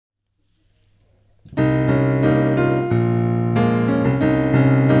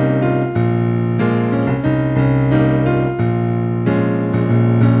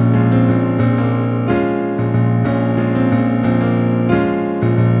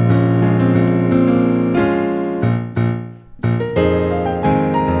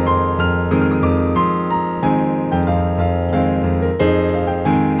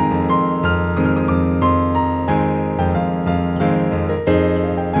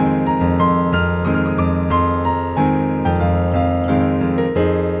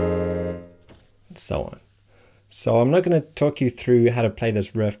So I'm not going to talk you through how to play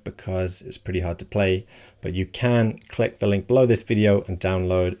this riff because it's pretty hard to play, but you can click the link below this video and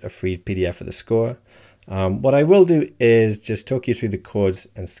download a free PDF of the score. What I will do is just talk you through the chords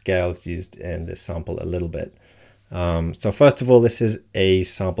and scales used in this sample a little bit. So first of all, this is a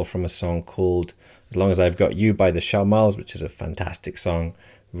sample from a song called As Long As I've Got You by the C.R.E.A.M, which is a fantastic song.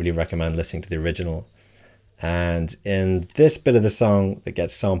 Really recommend listening to the original. And in this bit of the song that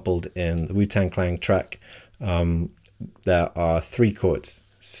gets sampled in the Wu-Tang Clan track, there are 3 chords.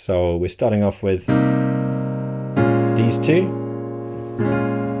 So we're starting off with these 2,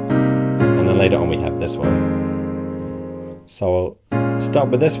 and then later on we have this one. So start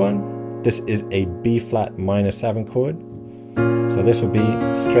with this one. This is a B flat minor 7 chord. So this would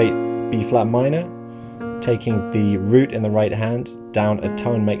be straight B flat minor, taking the root in the right hand down a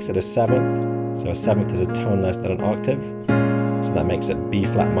tone makes it a 7th. So a 7th is a tone less than an octave. So that makes it B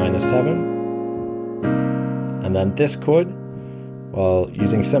flat minor 7. And then this chord, well,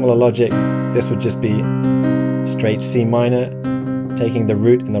 using similar logic, this would just be straight C minor, taking the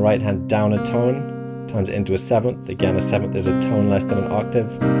root in the right hand down a tone, turns it into a 7th. Again, a 7th is a tone less than an octave.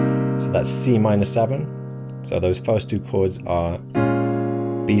 So that's C minor 7. So those first 2 chords are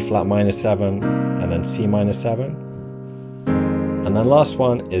B flat minor 7 and then C minor 7. And then last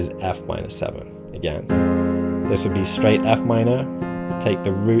one is F minor 7. Again, this would be straight F minor, take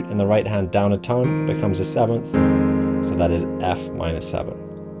the root in the right hand down a tone, it becomes a 7th. So that is F minor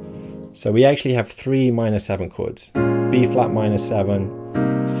 7. So we actually have 3 minor 7 chords: B flat minor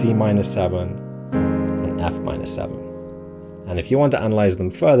 7, C minor 7, and F minor 7. And if you want to analyze them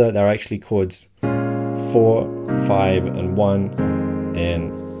further, they're actually chords 4, 5, and 1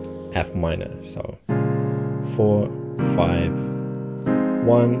 in F minor. So 4, 5,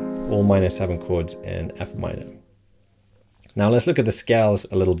 1, all minor 7 chords in F minor. Now let's look at the scales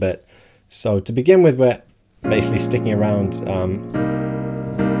a little bit. So to begin with, we're basically sticking around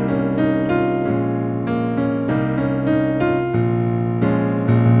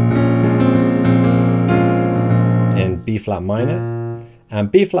in B flat minor. And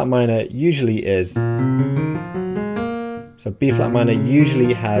B flat minor usually is, so B flat minor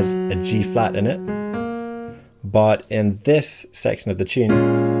usually has a G flat in it. But in this section of the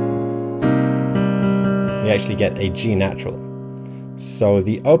tune, we actually get a G natural. So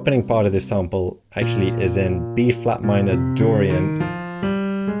the opening part of this sample actually is in B flat minor Dorian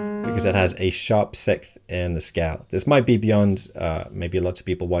because it has a sharp 6th in the scale. This might be beyond maybe lots of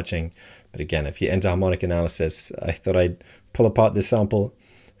people watching, but again, if you're into harmonic analysis, I thought I'd pull apart this sample.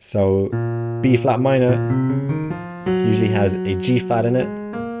 So B flat minor usually has a G flat in it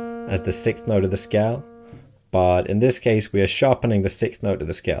as the 6th note of the scale. But in this case, we are sharpening the 6th note of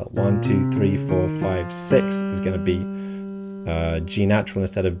the scale. 1, 2, 3, 4, 5, 6 is going to be G natural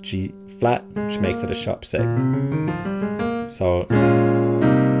instead of G flat, which makes it a sharp 6th. So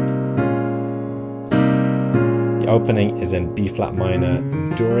the opening is in B flat minor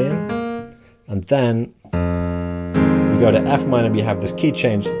Dorian. And then we go to F minor, we have this key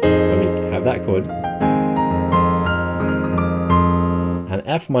change when we have that chord. And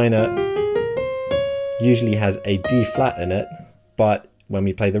F minor usually has a D flat in it, but when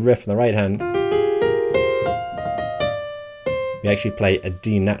we play the riff on the right hand, we actually play a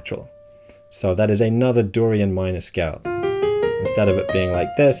D natural. So that is another Dorian minor scale. Instead of it being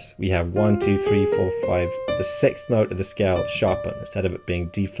like this, we have 1, 2, 3, 4, 5, the 6th note of the scale sharpened. Instead of it being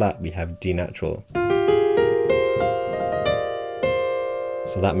D flat, we have D natural.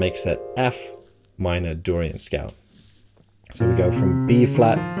 So that makes it F minor Dorian scale. So we go from B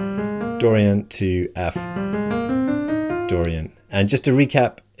flat Dorian to F Dorian. And just to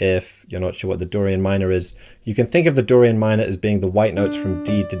recap, if you're not sure what the Dorian minor is, you can think of the Dorian minor as being the white notes from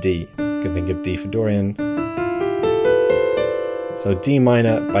D to D. You can think of D for Dorian. So D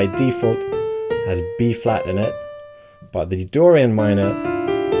minor by default has B flat in it, but the Dorian minor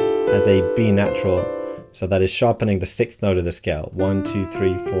has a B natural, so that is sharpening the 6th note of the scale. 1, 2,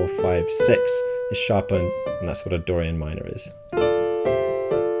 3, 4, 5, 6 is sharpened, and that's what a Dorian minor is.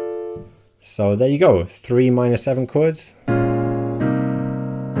 So there you go, 3 minor 7 chords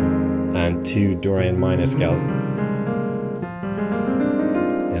and 2 Dorian minor scales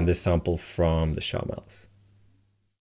in this sample from the C.R.E.A.M.